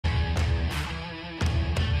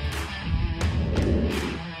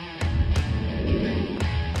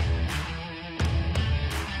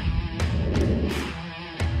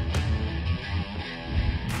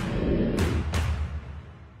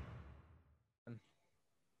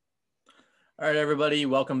All right, everybody,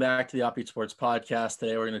 welcome back to the OffBeat Sports Podcast.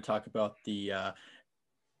 Today, we're going to talk about the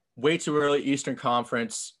way too early Eastern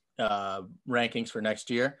Conference rankings for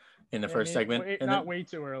next year in the first segment, not way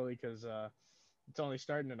too early because it's only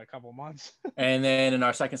starting in a couple months. and then in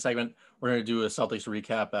our second segment, we're going to do a Celtics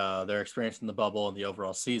recap, their experience in the bubble and the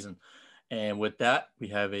overall season. And with that, we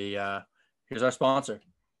have here's our sponsor.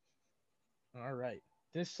 All right,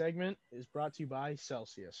 this segment is brought to you by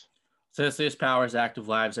Celsius. Celsius powers active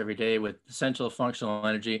lives every day with essential functional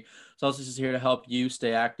energy. Celsius is here to help you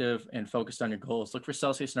stay active and focused on your goals. Look for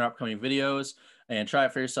Celsius in our upcoming videos and try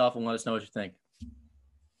it for yourself and let us know what you think.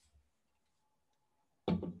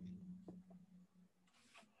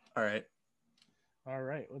 All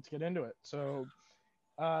right, let's get into it. So,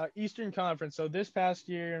 Eastern Conference. So this past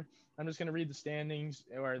year, I'm just gonna read the standings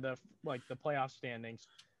or the playoff standings,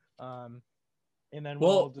 and then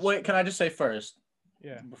wait. Can I just say first?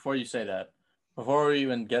 Yeah. Before you say that, before we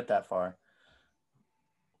even get that far,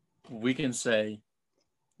 we can say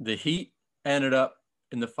the Heat ended up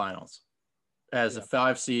in the finals as a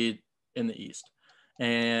 5 seed in the East.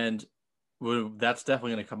 And that's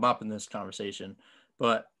definitely going to come up in this conversation.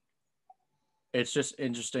 But it's just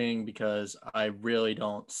interesting because I really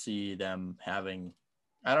don't see them having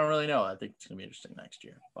 – I don't really know. I think it's going to be interesting next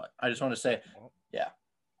year. But I just want to say, yeah.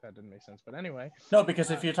 That didn't make sense. But anyway. No, because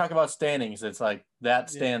if you talk about standings, it's like that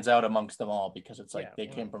stands out amongst them all because it's like they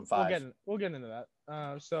came from 5. We'll get into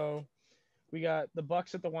that. So we got the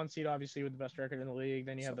Bucks at the 1 seed, obviously, with the best record in the league.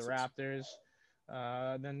 Then you have the Raptors,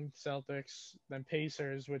 then Celtics, then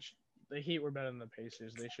Pacers, which the Heat were better than the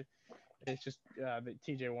Pacers. It's just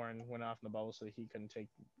T.J. Warren went off in the bubble, so he couldn't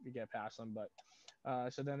get past them. But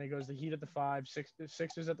so then it goes the Heat at the 5,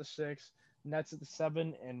 Sixers at the 6, Nets at the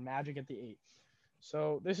 7, and Magic at the 8.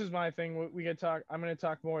 So this is my thing. We could talk. I'm going to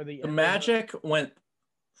talk more of the Magic went.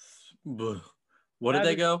 What did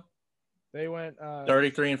they go? They went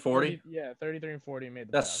 33 and 40. 33 and 40 made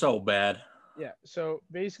the. That's so bad. Yeah. So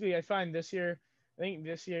basically, I find this year. I think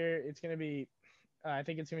this year it's going to be. I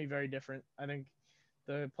think it's going to be very different. I think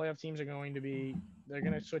the playoff teams are going to be. They're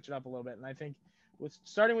going to switch it up a little bit, and I think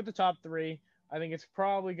starting with the top 3, I think it's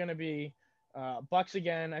probably going to be. Bucks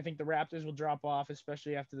again. I think the Raptors will drop off,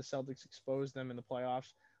 especially after the Celtics expose them in the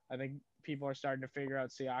playoffs. I think people are starting to figure out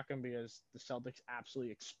Siakam because the Celtics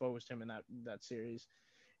absolutely exposed him in that series.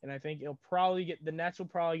 And I think the Nets will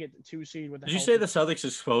probably get the 2 seed with the. Did you say the Celtics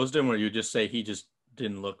exposed him, or you just say he just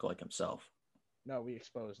didn't look like himself? No, we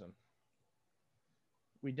exposed him.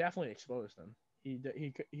 We definitely exposed him. He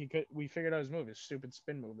could. We figured out his move, his stupid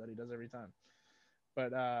spin move that he does every time.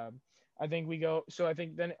 But I think we go. So I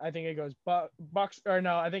think it goes Bucks or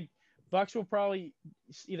no. I think Bucks will probably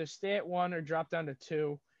either stay at 1 or drop down to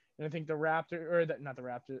 2. And I think the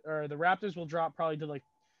Raptors will drop probably to like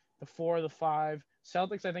the 4 or the 5.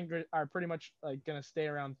 Celtics I think are pretty much like gonna stay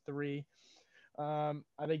around 3. I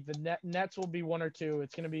think the Nets will be 1 or 2.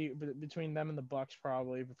 It's gonna be between them and the Bucks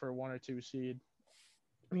probably for 1 or 2 seed.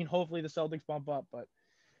 I mean, hopefully the Celtics bump up,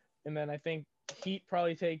 and then I think Heat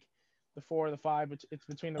probably take the 4 or the 5, but it's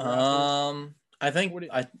between the Raptors.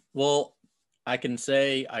 I can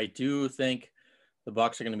say I do think the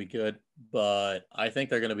Bucks are going to be good, but I think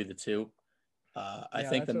they're going to be the 2. I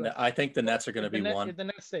think the Nets are going to be 1. If the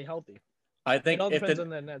Nets stay healthy. I think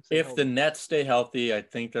if the Nets stay healthy, I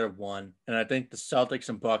think they're 1, and I think the Celtics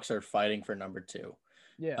and Bucks are fighting for number 2.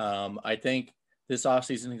 Yeah. I think this offseason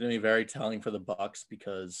is going to be very telling for the Bucks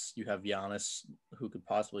because you have Giannis who could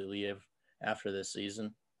possibly leave after this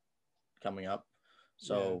season coming up.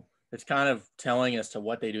 So It's kind of telling as to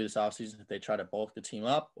what they do this offseason, if they try to bulk the team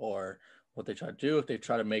up or what they try to do, if they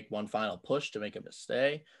try to make one final push to make him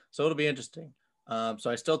stay. So it'll be interesting.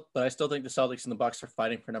 So I still think the Celtics and the Bucks are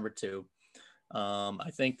fighting for number 2.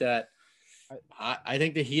 I think that I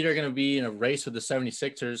think the Heat are going to be in a race with the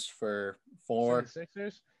 76ers for 4.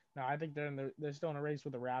 76ers? No, I think they're still in a race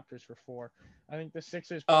with the Raptors for 4. I think the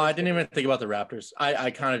Sixers. Oh, I didn't even think about the Raptors.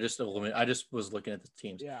 I kind of just eliminated. I just was looking at the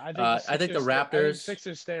teams. Yeah, I think the Raptors.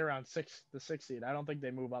 Sixers stay around the 6 seed. I don't think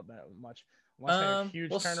they move up that much unless they have a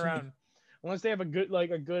huge turnaround. See. Unless they have a good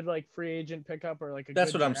free agent pickup or like a.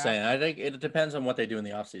 That's good what I'm saying. I think it depends on what they do in the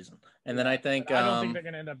offseason. And then I think I don't think they're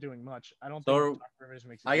going to end up doing much. I don't think Doc Rivers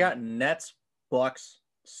makes. I got Nets, Bucks,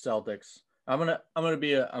 Celtics. I'm gonna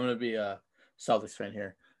be a Celtics fan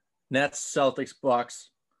here. Nets, Celtics,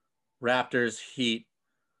 Bucks, Raptors, Heat,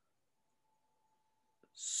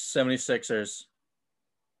 76ers,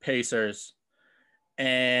 Pacers,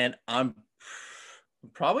 and I'm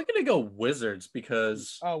probably going to go Wizards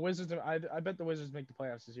because – Wizards. I bet the Wizards make the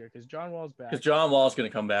playoffs this year because John Wall's back. Because John Wall's going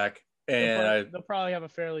to come back. And they'll probably have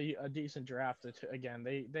a decent draft again.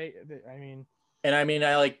 They I mean, And I mean,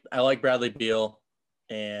 I like Bradley Beal,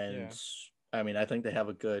 and Yeah. I mean, I think they have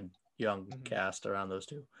a good young Mm-hmm. cast around those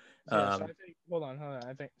two. Yeah. So I think. Hold on.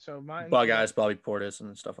 I think so. Bug eyes, Bobby Portis,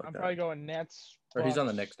 and stuff like I'm that. probably going Nets, Or he's on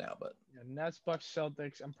the Bucks. Knicks now, but Yeah, Nets, Bucks,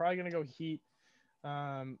 Celtics. I'm probably gonna go Heat.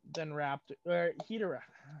 Then Raptor or Heat or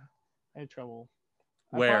I had trouble.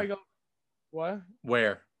 I'd probably where? go what?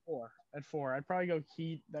 Where? Four at four. I'd probably go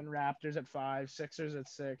Heat, then Raptors at five, Sixers at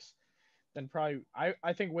six, then probably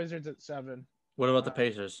I think Wizards at seven. What about the Uh,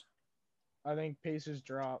 Pacers? I think Pacers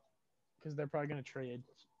drop because they're probably gonna trade.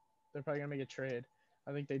 They're probably gonna make a trade.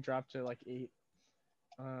 I think they drop to like eight.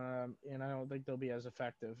 And I don't think they'll be as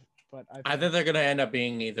effective. But I I think think they're going to end up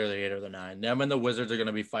being either the 8 or the 9. Them and the Wizards are going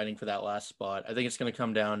to be fighting for that last spot. I think it's going to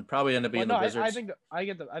come down. Probably end up well being no, the I Wizards. think I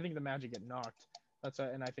think the Magic get knocked.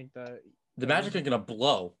 And I think The the Magic are Wizards. going to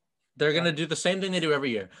blow. They're Yeah, going to do the same thing they do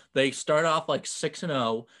every year. They start off like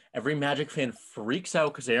 6-0. Every Magic fan freaks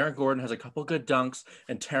out because Aaron Gordon has a couple good dunks,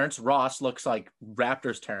 and Terrence Ross looks like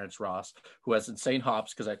Raptors Terrence Ross, who has insane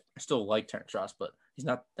hops. Because I still like Terrence Ross, but he's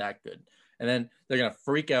not that good. And then they're going to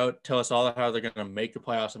freak out, tell us all how they're going to make the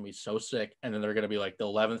playoffs and be so sick. And then they're going to be like the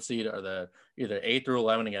 11th seed or the either 8 through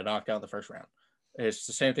 11 and get knocked out in the first round. It's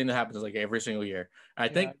the same thing that happens like every single year. I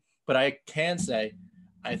yeah. think, but I can say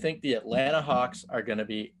I think the Atlanta Hawks are going to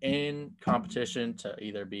be in competition to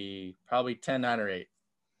either be probably 10, 9, or 8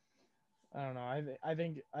 I don't know. I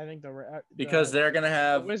think because they're going to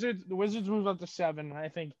have The Wizards move up to seven. I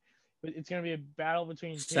think it's gonna be a battle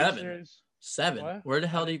between 7. Pacers. 7. What? Where the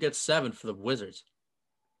hell do you get 7 for the Wizards?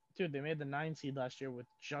 Dude, they made the nine seed last year with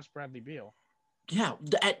just Bradley Beal. Yeah,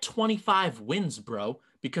 at 25 wins, bro,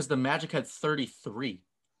 because the Magic had 33.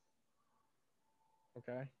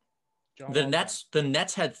 Okay. John The Wall's back. Nets, the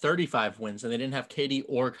Nets had 35 wins and they didn't have KD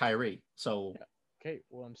or Kyrie. So Yeah. Okay.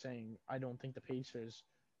 Well, I'm saying I don't think the Pacers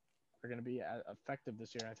are gonna be effective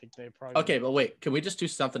this year. I think they probably okay, gonna. but wait, can we just do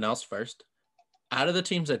something else first? Out of the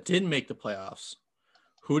teams that didn't make the playoffs,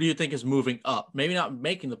 who do you think is moving up? Maybe not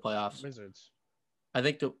making the playoffs. Wizards. I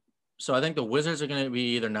think the Wizards are going to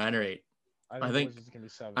be either 9 or 8. I I think the think Wizards are gonna be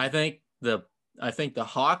seven. I think the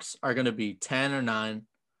Hawks are going to be 10 or 9.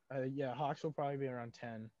 Yeah, Hawks will probably be around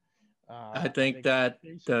 10. I I think think that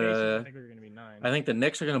Pacers, I the think are gonna be nine. I think the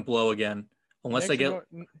Knicks are going to blow again unless they Knicks are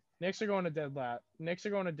get going. Knicks are going to dead last. Knicks are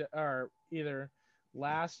going to or either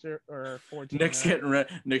last or 14. Knicks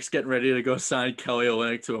getting ready to go sign Kelly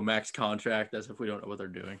Olynyk to a max contract as if we don't know what they're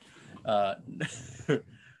doing. Uh,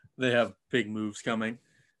 they have big moves coming.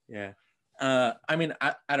 Yeah. I mean,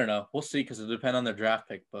 I don't know. We'll see because it depends on their draft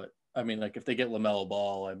pick. But I mean, like if they get LaMelo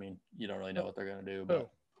Ball, I mean, you don't really know what they're gonna do. But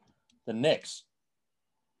the Knicks,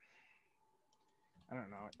 I don't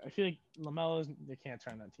know. I feel like LaMelo they can't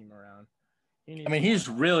turn that team around. He I needs mean, more he's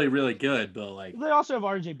help. really, really good, but like They also have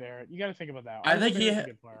RJ Barrett. You got to think about that. I RJ think Barrett's a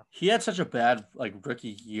good player. he had such a bad like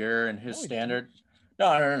rookie year and his No, he didn't. standards.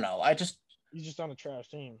 No. He's just on a trash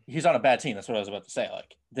team. He's on a bad team. That's what I was about to say.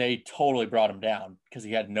 Like they totally brought him down because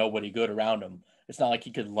he had nobody good around him. It's not like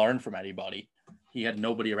he could learn from anybody. He had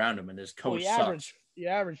nobody around him, and his coach sucks. He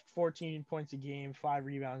averaged 14 points a game, 5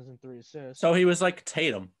 rebounds, and 3 assists. So he was like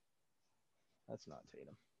Tatum. That's not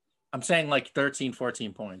Tatum. I'm saying like 13,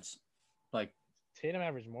 14 points. Like Tatum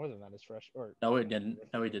averaged more than that as fresh. Or no, he didn't.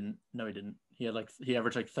 No, he didn't. He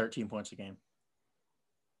averaged like 13 points a game.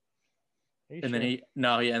 And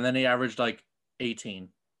then he averaged like 18.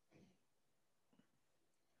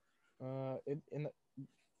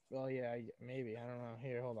 Well, yeah, maybe. I don't know.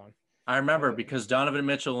 Here, hold on. I remember because Donovan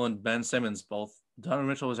Mitchell and Ben Simmons both. Donovan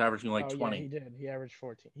Mitchell was averaging like 20. Yeah, he did. He averaged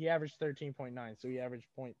 14. He averaged 13.9. So he averaged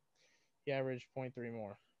 0.3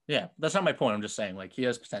 more. Yeah, that's not my point. I'm just saying like he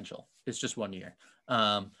has potential. It's just 1 year.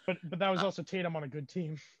 But that was also Tatum on a good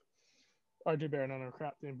team. RJ Barrett on a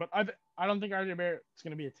crap team. But I don't think RJ Barrett is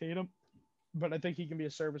going to be a Tatum. But I think he can be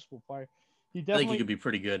a serviceable player. I think he could be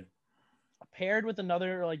pretty good. Paired with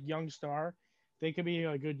another like young star, they could be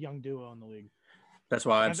a good young duo in the league. That's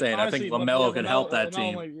why I'm saying honestly, I think LaMelo could help that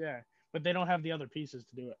team. Yeah, but they don't have the other pieces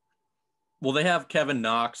to do it. Well, they have Kevin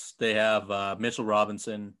Knox. They have Mitchell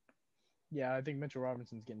Robinson. Yeah, I think Mitchell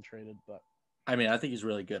Robinson's getting traded, but I mean, I think he's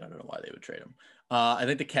really good. I don't know why they would trade him. I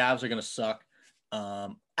think the Cavs are going to suck.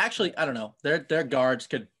 Actually, I don't know. Their guards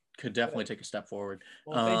could definitely take a step forward.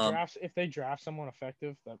 Well, if they draft someone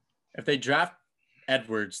effective, if they draft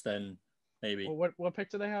Edwards, then maybe. Well, what pick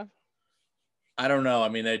do they have? I don't know. I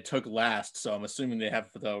mean, they took last, so I'm assuming they have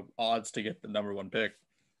the odds to get the number 1 pick.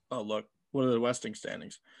 Oh, look. What are the Westing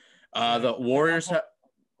standings? The Warriors have...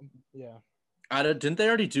 Yeah. Didn't they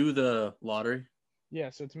already do the lottery? Yeah,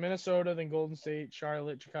 so it's Minnesota, then Golden State,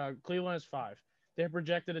 Charlotte, Chicago. Cleveland is 5. They're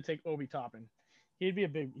projected to take Obi Toppin.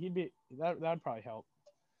 That'd probably help.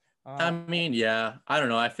 I mean, yeah, I don't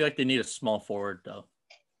know. I feel like they need a small forward though.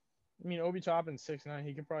 I mean, Obi Toppin's 6'9".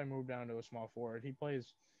 He could probably move down to a small forward. He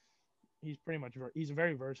plays. He's pretty much. He's a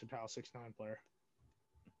very versatile 6'9" player.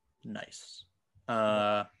 Nice.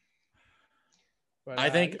 But I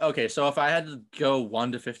think okay. So if I had to go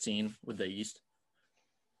 1 to 15 with the East,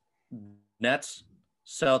 Nets,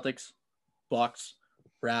 Celtics, Bucks,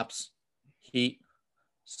 Raps, Heat,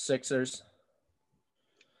 Sixers.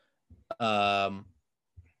 Who am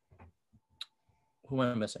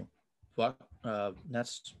I missing?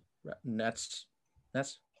 Nets,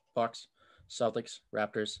 Bucks, Celtics,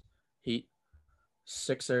 Raptors, Heat,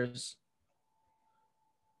 Sixers,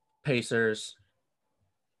 Pacers,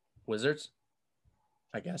 Wizards,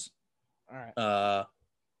 I guess. All right.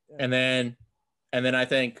 And then I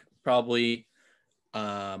think probably,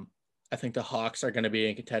 I think the Hawks are going to be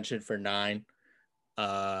in contention for 9.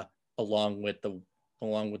 Along with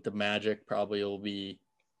the Magic, probably will be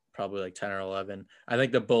like 10 or 11. I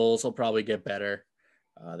think the Bulls will probably get better.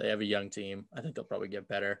 They have a young team. I think they'll probably get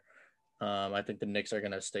better. I think the Knicks are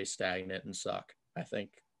going to stay stagnant and suck. I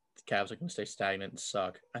think the Cavs are going to stay stagnant and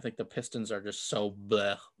suck. I think the Pistons are just so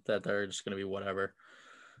bleh that they're just going to be whatever.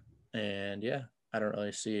 And yeah, I don't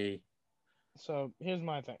really see. So here's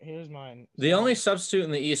my thing. Here's mine. The only substitute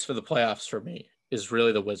in the East for the playoffs for me is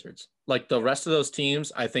really the Wizards. Like the rest of those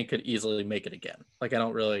teams, I think could easily make it again. Like I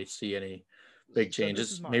don't really see any big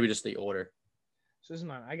changes. Maybe just the order. So this is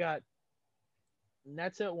mine. I got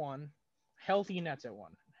Nets at 1, healthy Nets at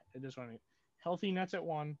 1. I just want to healthy Nets at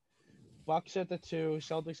 1, Bucks at the 2,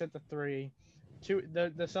 Celtics at the 3.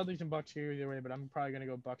 The Celtics and Bucks here either way, but I'm probably gonna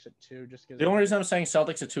go Bucks at 2 just because. The only reason I'm saying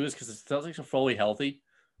Celtics at 2 is because the Celtics are fully healthy,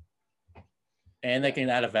 and they can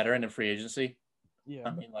add a veteran in free agency. Yeah,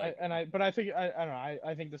 I mean, but I think I don't know.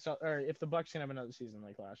 I think if the Bucks can have another season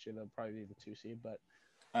like last year, they'll probably be the 2 seed. But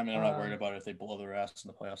I mean, I'm not worried about it if they blow their ass in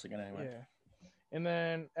the playoffs again anyway. Yeah, and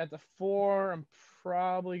then at the 4, I'm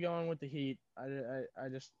probably going with the Heat. I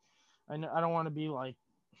don't want to be like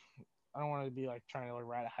trying to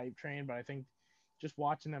ride a hype train, but I think just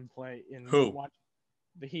watching them play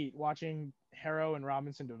the Heat, watching Harrow and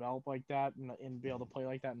Robinson develop like that and be able to play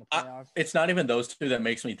like that in the playoffs. It's not even those two that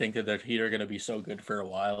makes me think that the Heat are going to be so good for a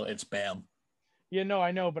while. It's Bam. Yeah, no,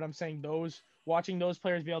 I know, but I'm saying watching those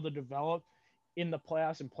players be able to develop in the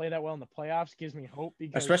playoffs and play that well in the playoffs gives me hope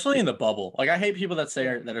because especially in the bubble. Like I hate people that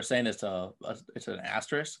are saying it's an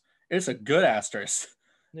asterisk. It's a good asterisk.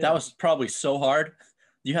 Yeah. That was probably so hard.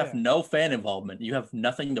 You have no fan involvement. You have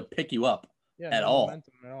nothing to pick you up at all.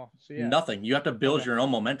 Momentum at all. So nothing. You have to build your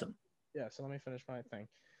own momentum. Yeah. So let me finish my thing.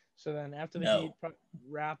 So then after the Heat,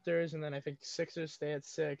 Raptors, and then I think Sixers stay at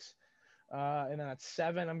 6. And then at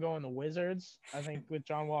 7, I'm going the Wizards. I think with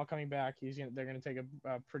John Wall coming back, they're gonna take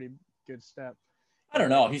a pretty good step. I don't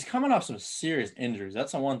know. He's coming off some serious injuries.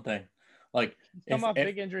 That's the one thing. Like he's come off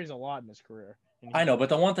big injuries a lot in his career. I know, but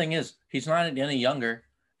the one thing is he's not any younger,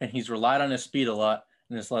 and he's relied on his speed a lot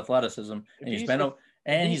and his athleticism, and he's been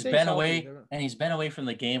away from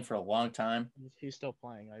the game for a long time. He's still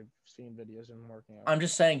playing. I've seen videos of him working out. I'm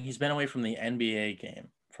just saying he's been away from the NBA game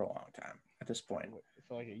for a long time at this point.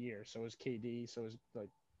 For like a year. So is KD. So is like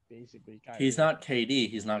basically Kyrie. He's not KD.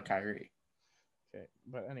 He's not Kyrie. Okay,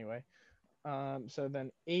 but anyway, so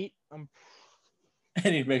then 8.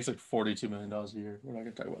 And he makes like $42 million a year. We're not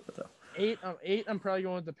gonna talk about that though. 8. I'm probably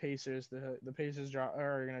going with the Pacers. The Pacers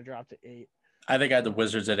are gonna drop to 8. I think I had the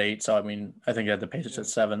Wizards at 8. So I mean, I think I had the Pacers at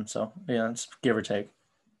 7. So yeah, it's give or take.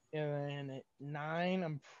 And then at 9,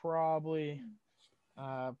 I'm probably.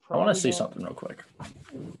 I want to see something real quick.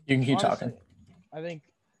 You can keep talking. I think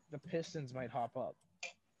the Pistons might hop up.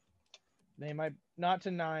 They might not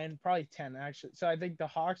to 9, probably 10 actually. So I think the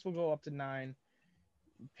Hawks will go up to 9.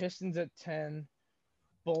 Pistons at 10.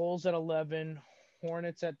 Bulls at 11,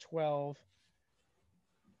 Hornets at 12.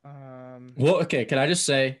 Well, okay. Can I just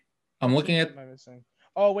say, I'm looking at. Am I missing?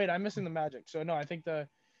 Oh wait, I'm missing the Magic. So no, I think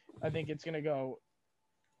it's gonna go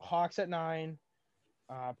Hawks at 9,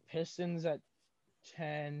 Pistons at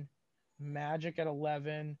 10, Magic at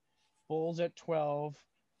 11, Bulls at 12,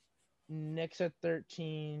 Knicks at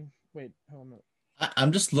 13. Wait, hold on.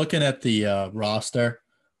 I'm just looking at the roster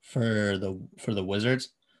for the Wizards.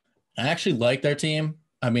 I actually like their team.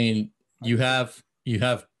 I mean, you have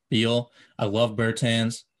Beal. I love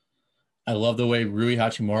Bertans. I love the way Rui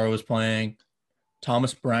Hachimura was playing.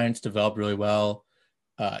 Thomas Bryant's developed really well.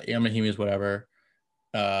 Amahimi is whatever.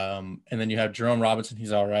 And then you have Jerome Robinson.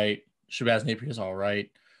 He's all right. Shabazz Napier's all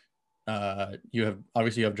right. You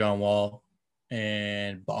have John Wall,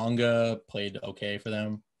 and Bonga played okay for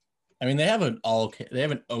them. I mean, they have an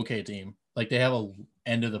okay team. Like they have a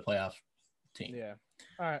end of the playoff team. Yeah.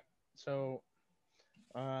 All right. So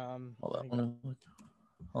Hold up.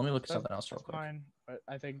 Let me look at something else real that's quick. fine, but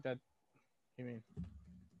I think that you mean.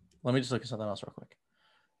 Let me just look at something else real quick.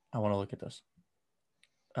 I want to look at this.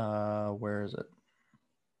 Where is it?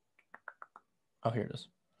 Oh, here it is.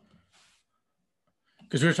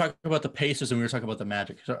 Because we were talking about the Pacers and we were talking about the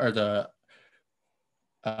Magic or the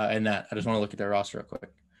and that. I just want to look at their roster real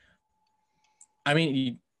quick. I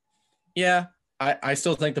mean, yeah, I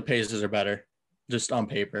still think the Pacers are better, just on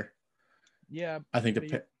paper. Yeah, I think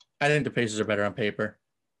the Pacers are better on paper.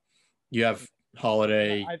 You have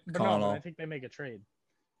Holiday, Connell. But I think they make a trade.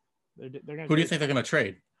 They're gonna. Who do you think they're going to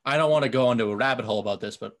trade? I don't want to go into a rabbit hole about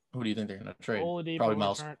this, but who do you think they're going to trade? Probably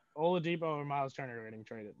Miles. Oladipo or Miles Turner are getting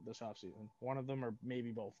traded this offseason. One of them or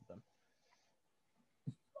maybe both of them.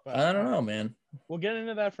 But, I don't know, man. We'll get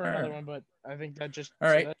into that for another one, but I think that just all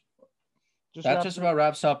right. That just about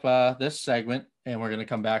wraps up this segment, and we're going to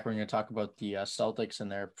come back. We're going to talk about the Celtics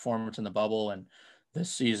and their performance in the bubble and this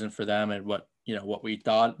season for them and what we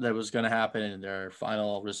thought that was going to happen and their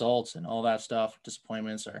final results and all that stuff,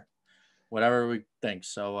 disappointments or whatever we think.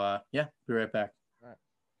 So, yeah, be right back.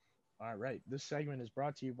 All right. This segment is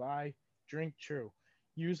brought to you by Drink True.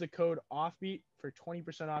 Use the code OffBeat for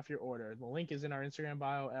 20% off your order. The link is in our Instagram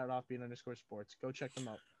bio at @offbeat_sports. Go check them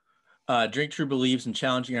out. Drink True believes in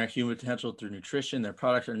challenging our human potential through nutrition. Their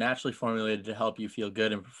products are naturally formulated to help you feel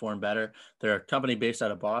good and perform better. They're a company based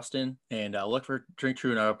out of Boston, and look for Drink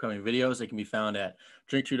True in our upcoming videos. They can be found at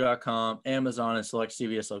drinktrue.com, Amazon, and select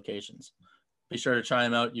CVS locations. Be sure to try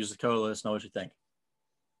them out. Use the code. Let us know what you think.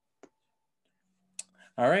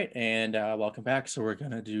 All right, and welcome back. So we're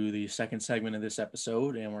going to do the second segment of this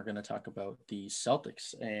episode, and we're going to talk about the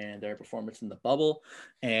Celtics and their performance in the bubble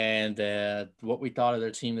and what we thought of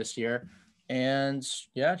their team this year. And,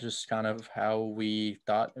 yeah, just kind of how we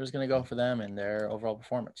thought it was going to go for them and their overall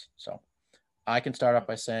performance. So I can start off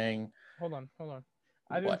by saying... Hold on.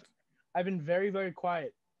 I've been very, very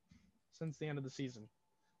quiet since the end of the season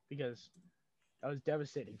because that was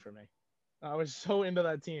devastating for me. I was so into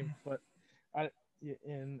that team, but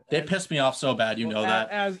they pissed me off so bad, that.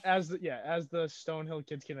 As the Stonehill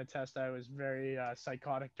kids can attest, I was very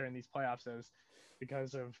psychotic during these playoffs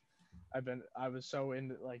because of I was so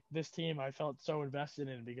into this team. I felt so invested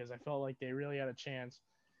in because I felt like they really had a chance,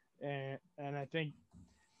 and I think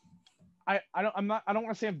I don't want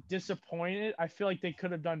to say I'm disappointed. I feel like they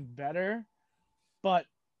could have done better, but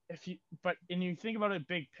when you think about it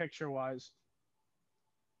big picture wise,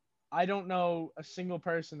 I don't know a single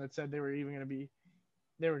person that said they were going to be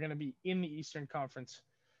in the Eastern Conference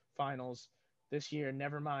Finals this year.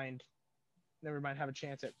 Never mind have a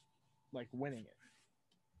chance at winning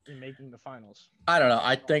it and making the finals. I don't know.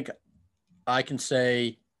 I think I can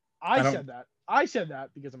say I said that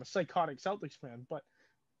because I'm a psychotic Celtics fan, but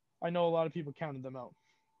I know a lot of people counted them out.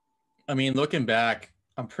 I mean, looking back,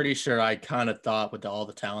 I'm pretty sure I kind of thought with all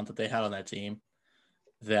the talent that they had on that team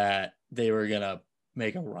that they were going to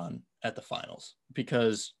make a run at the finals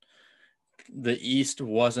because the East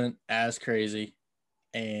wasn't as crazy.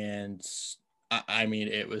 And I mean,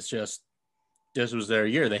 it was just, this was their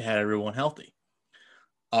year. They had everyone healthy.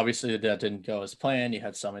 Obviously that didn't go as planned. You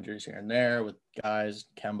had some injuries here and there with guys,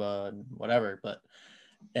 Kemba and whatever,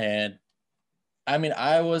 and I mean,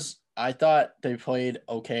 I thought they played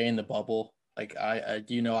okay in the bubble.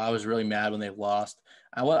 I was really mad when they lost.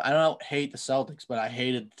 I don't hate the Celtics, but I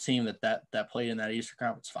hated the team that played in that Eastern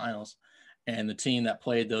Conference Finals and the team that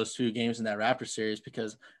played those 2 games in that Raptors series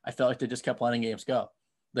because I felt like they just kept letting games go.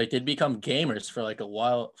 They'd become gamers for a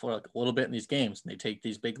while, for a little bit in these games, and they take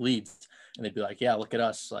these big leads and they'd be like, yeah, look at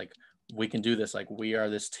us. We can do this. We are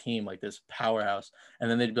this team, this powerhouse. And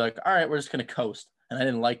then they'd be like, all right, we're just going to coast. And I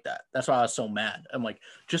didn't like that. That's why I was so mad. I'm like,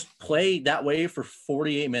 just play that way for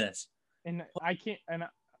 48 minutes. And I can't. And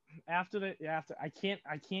after I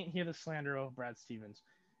can't hear the slander of Brad Stevens.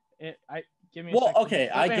 Give me a second. Okay.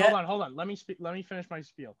 Hold on. Let me finish my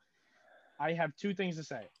spiel. I have 2 things to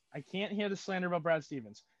say. I can't hear the slander about Brad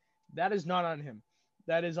Stevens. That is not on him.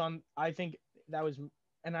 That is on. I think that was,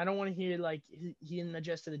 and I don't want to hear he didn't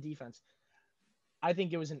adjust to the defense. I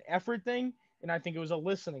think it was an effort thing, and I think it was a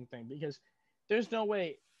listening thing because there's no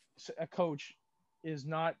way a coach is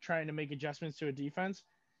not trying to make adjustments to a defense.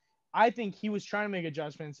 I think he was trying to make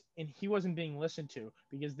adjustments, and he wasn't being listened to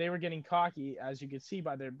because they were getting cocky, as you could see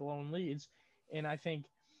by their blown leads. And I think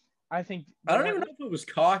I don't even know if it was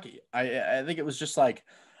cocky. I think it was just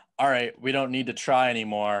all right, we don't need to try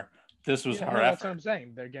anymore. This was our effort. That's what I'm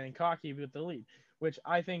saying. They're getting cocky with the lead, which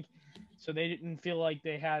I think so they didn't feel like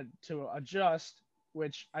they had to adjust,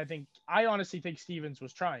 which I honestly think Stevens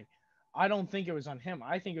was trying. I don't think it was on him.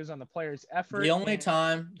 I think it was on the player's effort. The only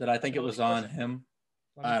time that I think it was on him,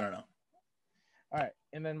 I don't know. All right.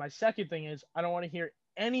 And then my second thing is I don't want to hear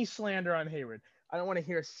any slander on Hayward. I don't want to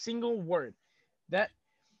hear a single word that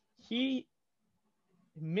he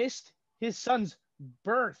missed his son's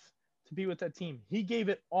birth to be with that team. He gave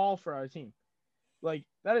it all for our team. Like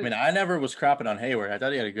that is. I mean, I never was crapping on Hayward. I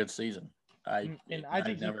thought he had a good season. I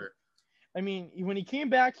think never. I mean, when he came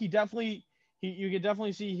back, you could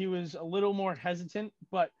definitely see he was a little more hesitant,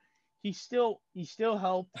 but he still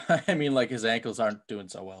helped. I mean, like his ankles aren't doing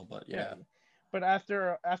so well, but yeah. But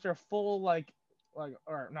after a full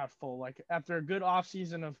or not full, like after a good off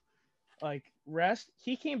season of like rest,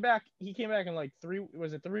 he came back in like 3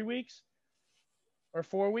 weeks or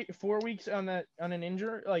 4 weeks on an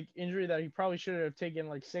injury that he probably should have taken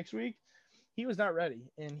like 6 weeks. He was not ready,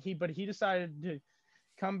 but he decided to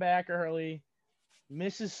come back early,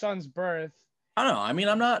 miss his son's birth. I don't know. I mean,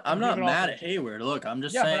 I'm not mad at Hayward. Look, I'm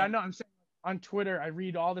just saying. Yeah, but I know. I'm saying on Twitter, I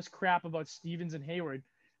read all this crap about Stevens and Hayward.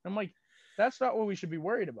 I'm like, that's not what we should be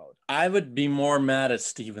worried about. I would be more mad at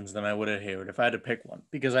Stevens than I would at Hayward if I had to pick one,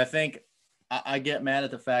 because I think I get mad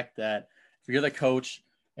at the fact that if you're the coach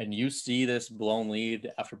and you see this blown lead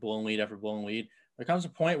after blown lead after blown lead, there comes a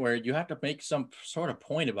point where you have to make some sort of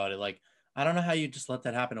point about it. Like, I don't know how you just let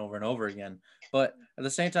that happen over and over again. But at the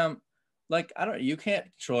same time, like, you can't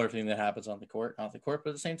control everything that happens on the court, off the court.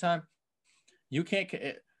 But at the same time, you can't.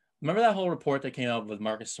 Remember that whole report that came out with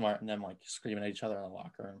Marcus Smart and them like screaming at each other in the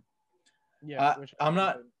locker room? Yeah, which I'm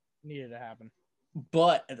not needed to happen.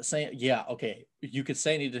 But at the same, yeah, okay, you could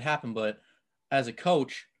say it needed to happen, but as a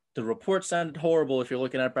coach, the report sounded horrible if you're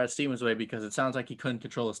looking at Brad Stevens' way, because it sounds like he couldn't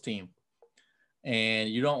control his team. And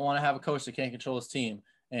you don't want to have a coach that can't control his team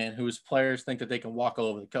and whose players think that they can walk all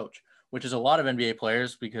over the coach, which is a lot of NBA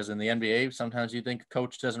players, because in the NBA, sometimes you think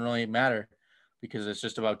coach doesn't really matter because it's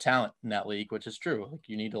just about talent in that league, which is true. Like,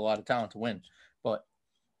 you need a lot of talent to win. But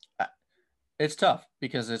it's tough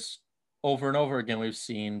because it's over and over again. We've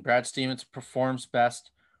seen Brad Stevens performs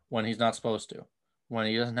best when he's not supposed to, when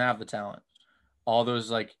he doesn't have the talent. All those,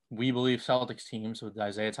 like, we believe Celtics teams with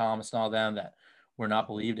Isaiah Thomas and all them that were not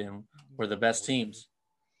believed in were the best teams.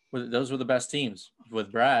 Those were the best teams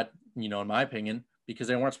with Brad, in my opinion, because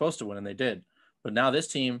they weren't supposed to win and they did. But now this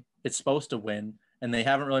team, it's supposed to win, and they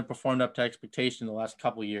haven't really performed up to expectation the last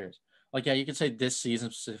couple of years. Like, yeah, you could say this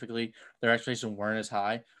season specifically, their expectations weren't as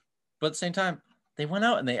high. But at the same time, they went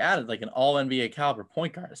out and they added like an all NBA caliber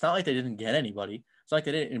point guard. It's not like they didn't get anybody. It's like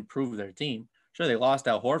they didn't improve their team. Sure, they lost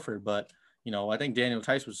Al Horford, but I think Daniel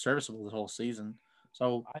Tice was serviceable the whole season.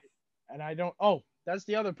 So that's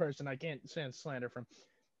the other person I can't stand slander from.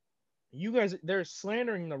 You guys, they're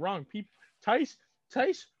slandering the wrong people. Tice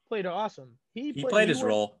played awesome. He played his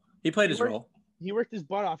role. He worked his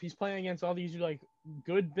butt off. He's playing against all these like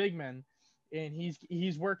good big men, and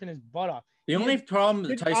he's working his butt off. The only problem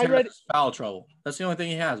that Tice has is foul trouble. That's the only thing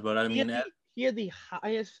he has. But I mean, he had the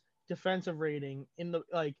highest defensive rating in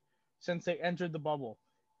the since they entered the bubble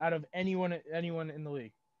out of anyone in the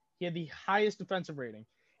league. He had the highest defensive rating,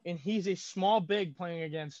 and he's a small big playing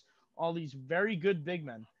against all these very good big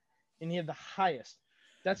men, and he had the highest.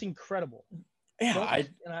 That's incredible. Yeah,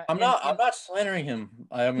 I'm not slandering him.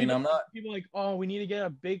 I mean, I'm not. People are like, oh, we need to get a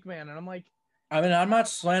big man, and I'm like, I mean, I'm not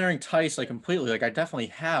slandering Tice like completely. Like, I definitely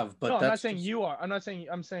have, but no, I'm not saying you are.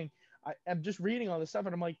 I'm saying I'm just reading all this stuff,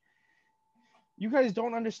 and I'm like, you guys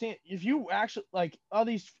don't understand. If you actually like all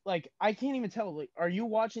these, like, I can't even tell. Like, are you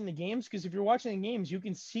watching the games? Because if you're watching the games, you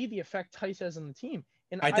can see the effect Tice has on the team.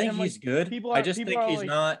 And I think he's good. I just think he's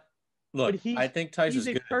not. Look, I think Tice is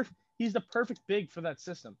good. He's the perfect big for that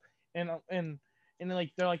system, and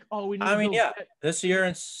like they're like, oh, we need. This year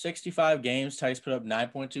in 65 games, Tice put up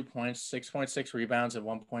 9.2 points, 6.6 rebounds, and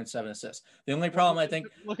 1.7 assists. The only problem, I think,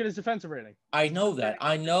 look at his defensive rating. I know that.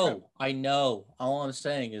 I know. All I'm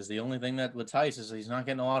saying is the only thing that with Tice is he's not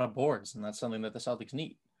getting a lot of boards, and that's something that the Celtics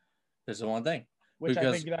need. That's the one thing. Which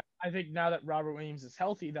I think now that Robert Williams is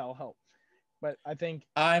healthy, that'll help. But I think.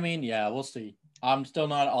 I mean, yeah, we'll see. I'm still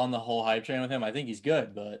not on the whole hype train with him. I think he's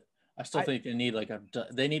good, but I still think they need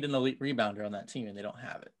they need an elite rebounder on that team, and they don't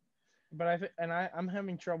have it. But I'm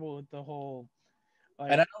having trouble with the whole.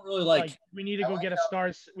 And I don't really like. We need to go get a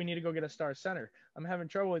star. We need to go get a star center. I'm having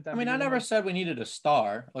trouble with that. I mean, I never said we needed a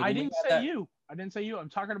star. Like, I didn't say you. I didn't say you. I'm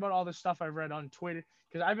talking about all the stuff I've read on Twitter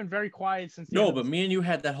because I've been very quiet since. No, but me and you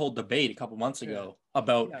had that whole debate a couple months ago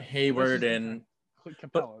about Hayward and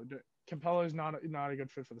Capello. Capello is not a good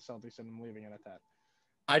fit for the Celtics, and I'm leaving it at that.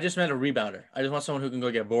 I just meant a rebounder. I just want someone who can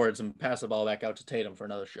go get boards and pass the ball back out to Tatum for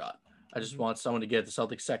another shot. I just want someone to get the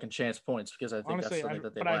Celtics second chance points because I think that's something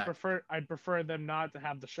that they lack. I'd prefer them not to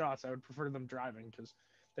have the shots. I would prefer them driving because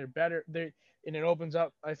they're better. And it opens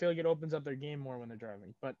up. I feel like it opens up their game more when they're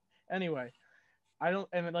driving. But anyway,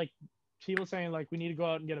 people saying like we need to go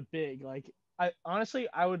out and get a big. Like I honestly,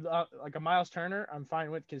 I would like a Miles Turner. I'm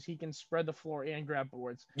fine with because he can spread the floor and grab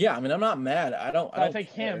boards. Yeah, I mean, I'm not mad. I So I don't think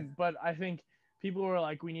care. him, but I think people were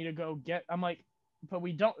like, we need to go get. I'm like, but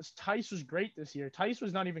we don't. Tice was great this year. Tice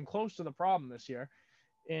was not even close to the problem this year,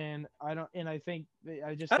 and I don't. And I think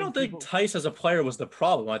I just I think don't think people. Tice as a player was the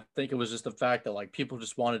problem. I think it was just the fact that like people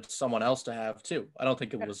just wanted someone else to have too. I don't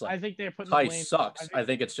think it was I like think they're putting the Tice blame. I sucks. think, I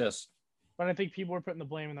think it's just but I think people were putting the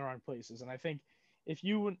blame in the wrong places. And I think if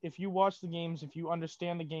you watch the games, if you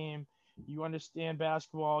understand the game, you understand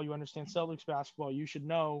basketball, you understand Celtics basketball, you should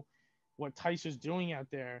know what Tice is doing out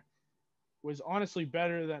there was honestly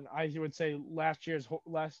better than I would say last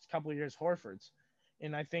couple of years Horford's,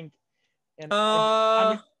 and I think and I'm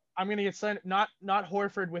uh I'm gonna get sent not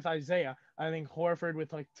Horford with Isaiah. I think Horford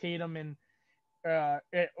with like Tatum and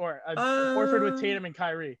Horford with uh Tatum and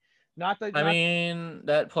Kyrie. Not that I not mean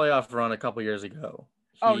that playoff run a couple years ago.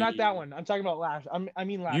 oh not that He one. I'm talking about I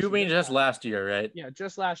mean last You year, mean just just last last year, right? yeah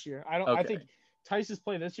just last year. I think Okay. Tice's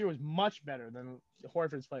play this year was much better than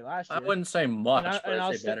Horford's play last I year. wouldn't say And much, but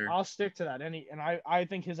I'd say better. I'll stick to that. I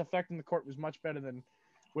think his effect in the court was much better than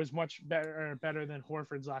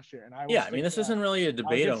Horford's last year, and I will Yeah, I mean stick to this that. isn't really a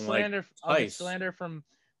debate on like I'll get Tice. slander from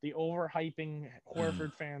the overhyping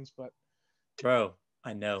Horford fans, but Bro,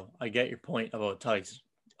 I know. I get your point about Tice.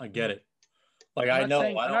 I get mhm. it. Like I know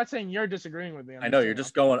I I'm don't not saying you're disagreeing with me. I'm I know just you're saying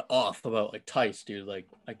just going off about like Tice, dude. Like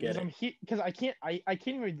I get because it. I can't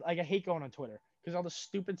even like I hate going on Twitter because all the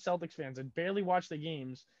stupid Celtics fans that barely watch the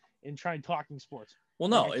games and try talking sports. Well,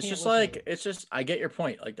 Like no, I it's can't just listen to like them. it's just I get your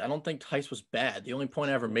point. Like I don't think Tice was bad. The only point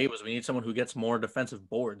I ever Yeah. made was we need someone who gets more defensive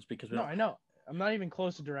boards because we No, don't. I know. I'm not even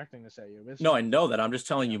close to directing this at you. It's No, just I know that. I'm just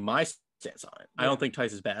telling yeah, you my stance on it. I don't yeah. think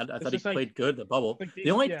Tice is bad. I It's thought he just played good the bubble. like The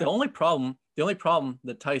these only yeah. the only problem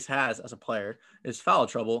that Tice has as a player is foul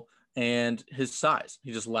trouble and his size.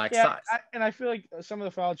 He just lacks Yeah, size. and I feel like some of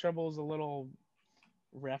the foul trouble is a little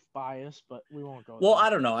ref bias, but we won't go Well, there. I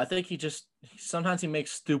don't know. I think sometimes he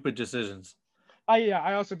makes stupid decisions.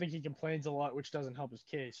 I also think he complains a lot, which doesn't help his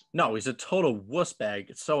case. No, he's a total wuss bag.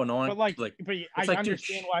 It's so annoying. But like, Like I it's like, dude.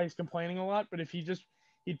 understand why he's complaining a lot. But if he just,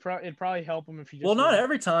 it'd probably help him if he Well, just was not like,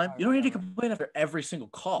 every time. all right, You don't need to whatever. complain after every single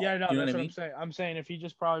Yeah, call. no, You know what I that's what I'm mean? saying. I'm saying if he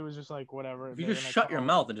just probably was just like whatever, If you they're just gonna shut your call.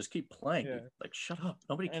 mouth and just keep playing, Yeah, dude, like shut up.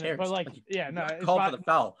 Nobody but cares. like, Like yeah, you no, got it's called for the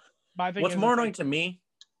foul. my thing What's is more it's annoying like to me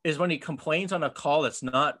is when he complains on a call that's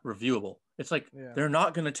not reviewable. It's like yeah, they're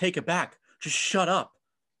not gonna take it back. Just shut up.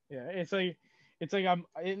 yeah, it's like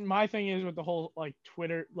my thing is with the whole like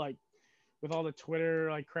Twitter like with all the Twitter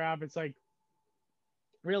like crap. It's like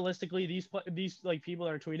realistically, these like people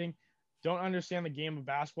that are tweeting don't understand the game of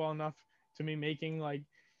basketball enough to be making like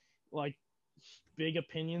big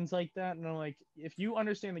opinions like that. And I'm like, if you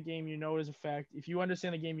understand the game, you know his effect. If you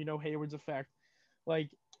understand the game, you know Hayward's effect. Like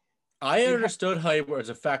I you have, understood Hayward as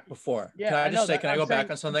a fact before. Can yeah, I I just know say, that. can I go back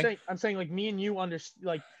on something? I'm saying like me and you understand.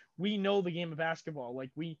 Like we know the game of basketball.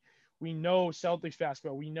 Like we know Celtics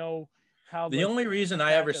basketball. We know how The like only the reason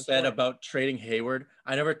I ever matchups said work about trading Hayward,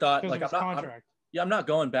 I never thought because of like his contract. I'm not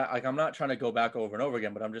going back. Like I'm not trying to go back over and over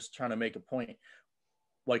again, but I'm just trying to make a point.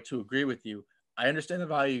 Like to agree with you. I understand the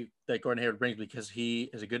value that Gordon Hayward brings because he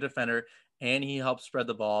is a good defender and he helps spread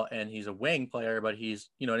the ball and he's a wing player, but he's,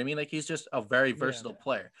 you know what I mean? Like he's just a very Yeah, versatile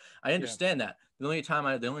player. I yeah. understand that. The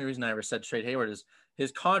only reason I ever said trade Hayward is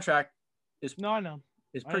his contract is No, I know.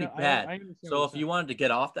 is I pretty know. bad. I understand what So you're if you saying. wanted to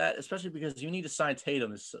get off that, especially because you need to sign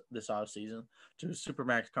Tatum this offseason to a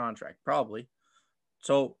supermax contract, probably.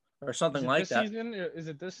 So or Is something it like this that. season? Is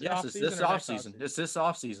it this Yes, off it's season this or next off offseason. season? It's this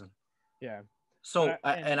offseason. Yeah, So,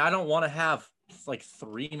 and and I don't want to have like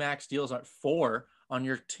 3 max deals on 4 on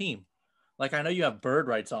your team. Like I know you have bird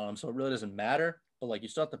rights on them, so it really doesn't matter. But like you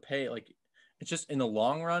still have to pay. Like it's just in the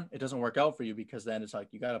long run, it doesn't work out for you because then it's like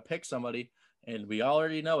you got to pick somebody, and we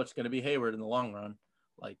already know it's going to be Hayward in the long run.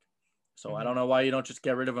 Like, so I mhm. don't know why you don't just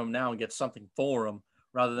get rid of him now and get something for him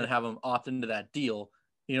rather than Yeah. have him opt into that deal.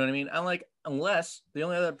 You know what I mean? I'm like, unless the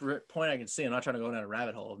only other point I can see, I'm not trying to go down a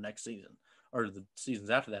rabbit hole of next season or the seasons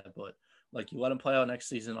after that, but like you let him play out next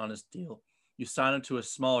season on his deal. You sign him to a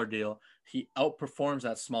smaller deal. He outperforms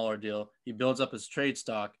that smaller deal. He builds up his trade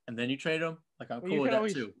stock, and then you trade him. Like I'm Well, cool you with could that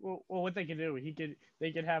always too. what they could do,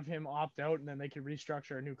 they could have him opt out, and then they could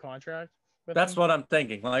restructure a new contract with That's him. what I'm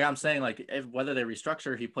thinking. Like I'm saying, like if whether they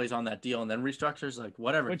restructure, he plays on that deal and then restructures, like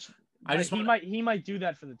whatever. Which, I but just want. he might do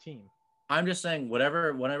that for the team. I'm just saying whatever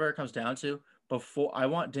it comes down to. Before I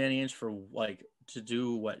want Danny Ainge for like to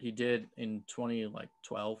do what he did in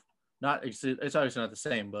 2012. Not it's obviously not the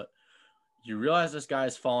same, but you realize this guy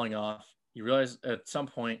is falling off. You realize at some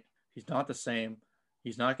point he's not the same.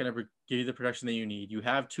 He's not going to give you the production that you need. You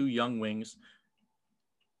have 2 young wings.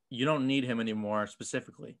 you don't need him anymore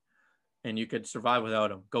specifically, and you could survive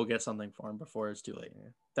without him. Go get something for him before it's too late.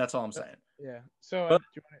 That's all I'm saying. Yeah. So But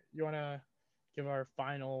do you want to give our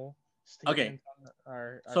final okay, statement on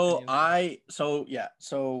our so opinions?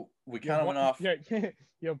 so we You kind have of one. went off. Yeah.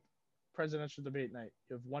 You have presidential debate night.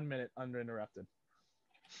 You have 1 minute uninterrupted.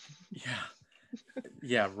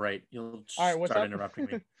 Yeah, right. You'll All right. What's start up? interrupting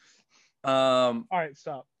me. All right.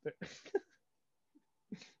 Stop.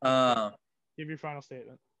 Uh, Give your final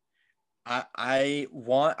statement. I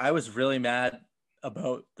was really mad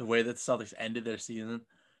about the way that the Celtics ended their season.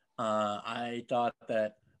 I thought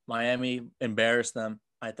that Miami embarrassed them.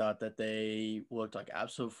 I thought that they looked like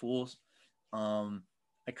absolute fools.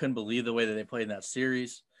 I couldn't believe the way that they played in that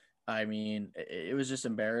series. I mean, it was just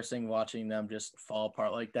embarrassing watching them just fall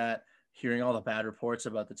apart like that, hearing all the bad reports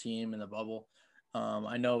about the team in the bubble.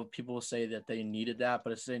 I know people say that they needed that,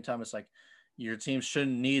 but at the same time, it's like your team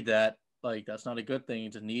shouldn't need that. Like, that's not a good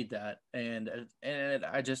thing to need that. And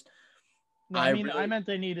I just, No, I I really, meant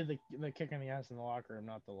they needed the kick in the ass in the locker room,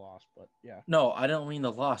 not the loss. But yeah. no, I don't mean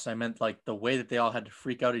the loss. I meant like the way that they all had to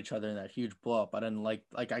freak out each other in that huge blow up. I didn't like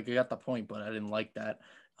I got the point, but I didn't like that.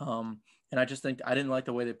 And I just think I didn't like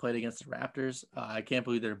the way they played against the Raptors. I can't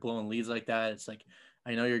believe they're blowing leads like that. It's like,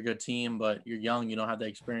 I know you're a good team, but you're young. You don't have the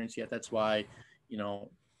experience yet. That's why, you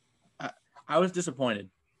know, I, I was disappointed.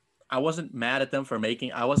 I wasn't mad at them for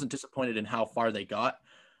making. I wasn't disappointed in how far they got.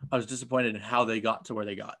 I was disappointed in how they got to where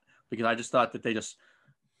they got, because I just thought that they just,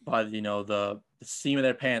 by the seam of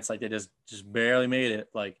their pants, like they just barely made it,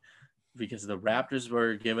 like, because the Raptors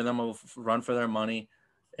were giving them a run for their money,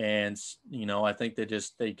 and I think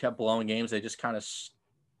they kept blowing games. They just kind of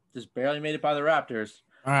just barely made it by the Raptors.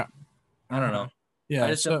 All right. I don't know. I Yeah.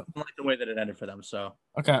 just So don't like the way that it ended for them. So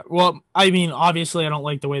okay. Well, I mean, obviously, I don't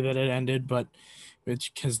like the way that it ended, but it's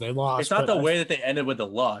because they lost. it's not but the way that they ended with the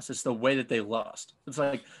loss. It's the way that they lost. It's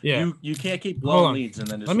like Yeah. you can't keep Hold blowing on. leads and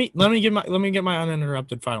then just Let me get my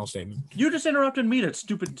uninterrupted final statement. You just interrupted me to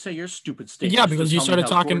say your stupid statement. Yeah, because you tell me started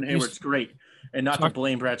how talking. Gordon Hayward's great, and not to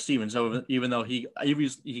blame Brad Stevens, even though he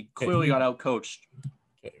clearly got out coached.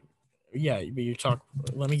 Yeah, but you talk.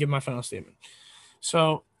 Let me give my final statement.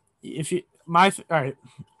 So, if you all right,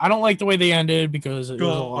 I don't like the way they ended because it was a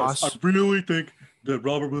loss. I really think that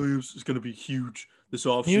Robert Williams is going to be huge this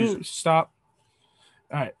offseason. You stop.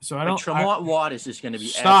 All right, so I don't. Tremont Waters is going to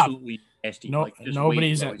be absolutely nasty. No, like,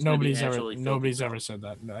 nobody's ever said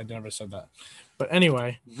that. I never said that. But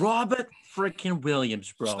anyway, Robert freaking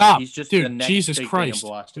Williams, bro. Stop, He's just dude. the next Jesus big Christ! thing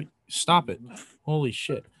in Boston. Stop it! Holy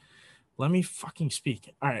shit! Let me fucking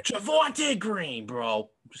speak. All right, Javonte Green, bro.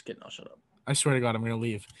 I'm just kidding. I'll shut up. I swear to God, I'm gonna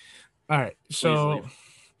leave. All right, so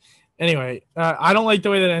anyway, I don't like the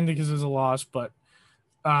way that ended because it was a loss. But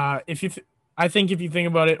I think if you think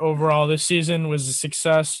about it overall, this season was a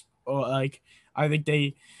success. Like, I think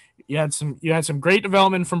you had some great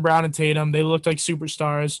development from Brown and Tatum. They looked like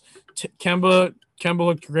superstars. Kemba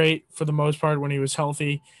looked great for the most part when he was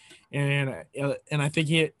healthy, and I think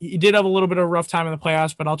he did have a little bit of a rough time in the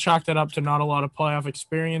playoffs, but I'll chalk that up to not a lot of playoff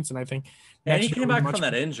experience. And I think he came back from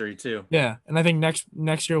that injury too. Yeah, and I think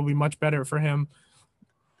next year will be much better for him.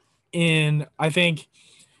 And I think,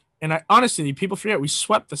 and I honestly, people forget we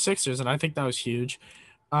swept the Sixers, and I think that was huge.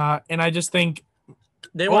 And I just think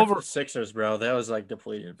they were the Sixers, bro. That was like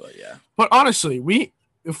depleted, but yeah. But honestly, we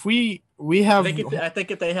have. I think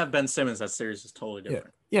if they have Ben Simmons, that series is totally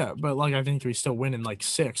different. Yeah, but like I think we still win in like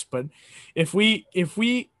 6. But if we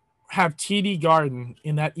have TD Garden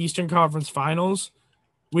in that Eastern Conference Finals,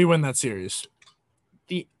 we win that series.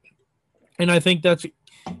 And I think that's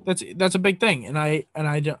a big thing. And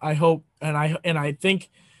I hope and I think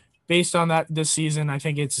based on that this season, I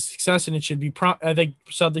think it's a success, and it should be. I think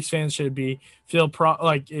Celtics fans should feel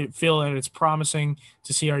that it's promising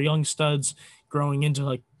to see our young studs growing into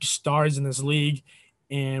like stars in this league,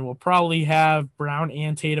 and we'll probably have Brown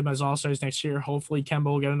and Tatum as all-stars next year. Hopefully, Kemba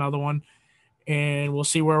will get another one, and we'll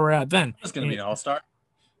see where we're at then. Kemba's going to be an all-star.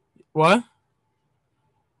 What?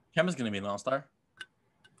 Kemba's going to be an all-star.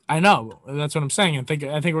 I know. That's what I'm saying. I think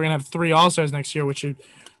we're going to have 3 all-stars next year, which should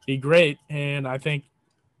be great, and I think.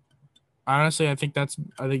 Honestly, I think that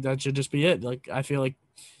should just be it. Like, I feel like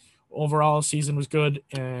overall season was good,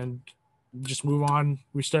 and just move on.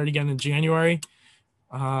 We start again in January,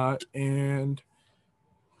 and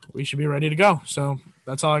we should be ready to go. So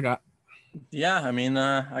that's all I got. Yeah, I mean,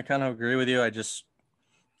 I kind of agree with you.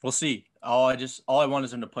 We'll see. All I want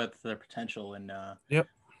is them to play up to their potential, and yep.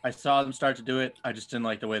 I saw them start to do it. I just didn't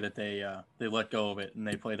like the way that they let go of it, and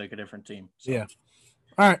they played like a different team. So. Yeah.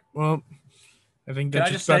 All right. Well. I think Can I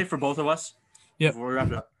just say for both of us, yep. Before we wrap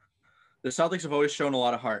it up, the Celtics have always shown a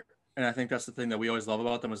lot of heart, and I think that's the thing that we always love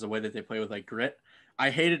about them is the way that they play with like grit. I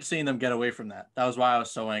hated seeing them get away from that. That was why I was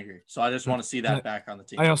so angry. So I just want to see that back on the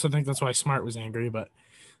team. I also think that's why Smart was angry. But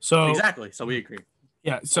so exactly. So we agree.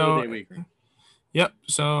 Yeah. So we agree. Yep.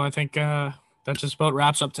 So I think that just about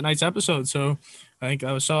wraps up tonight's episode. So I think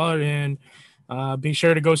that was solid. And be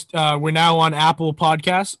sure to go. We're now on Apple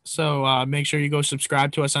Podcasts, so make sure you go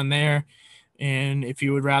subscribe to us on there. And if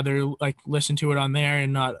you would rather like listen to it on there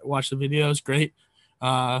and not watch the videos, great.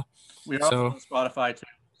 We're also on Spotify too.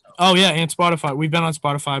 So. Oh yeah, and Spotify. We've been on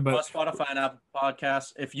Spotify, but Spotify and Apple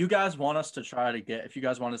Podcasts. If you guys want us to if you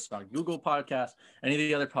guys want us on Google Podcasts, any of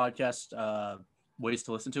the other podcast ways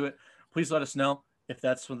to listen to it, please let us know if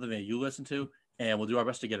that's something that you listen to, and we'll do our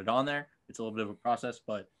best to get it on there. It's a little bit of a process,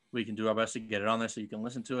 but we can do our best to get it on there so you can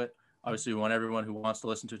listen to it. Obviously, we want everyone who wants to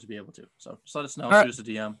listen to it to be able to. So just let us know. Shoot us a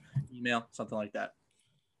DM, email, something like that.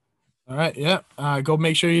 All right. Yeah. Go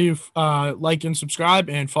make sure you like and subscribe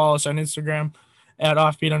and follow us on Instagram at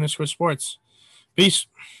offbeat_sports. Peace.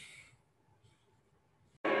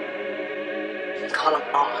 Call them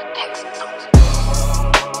all Texas.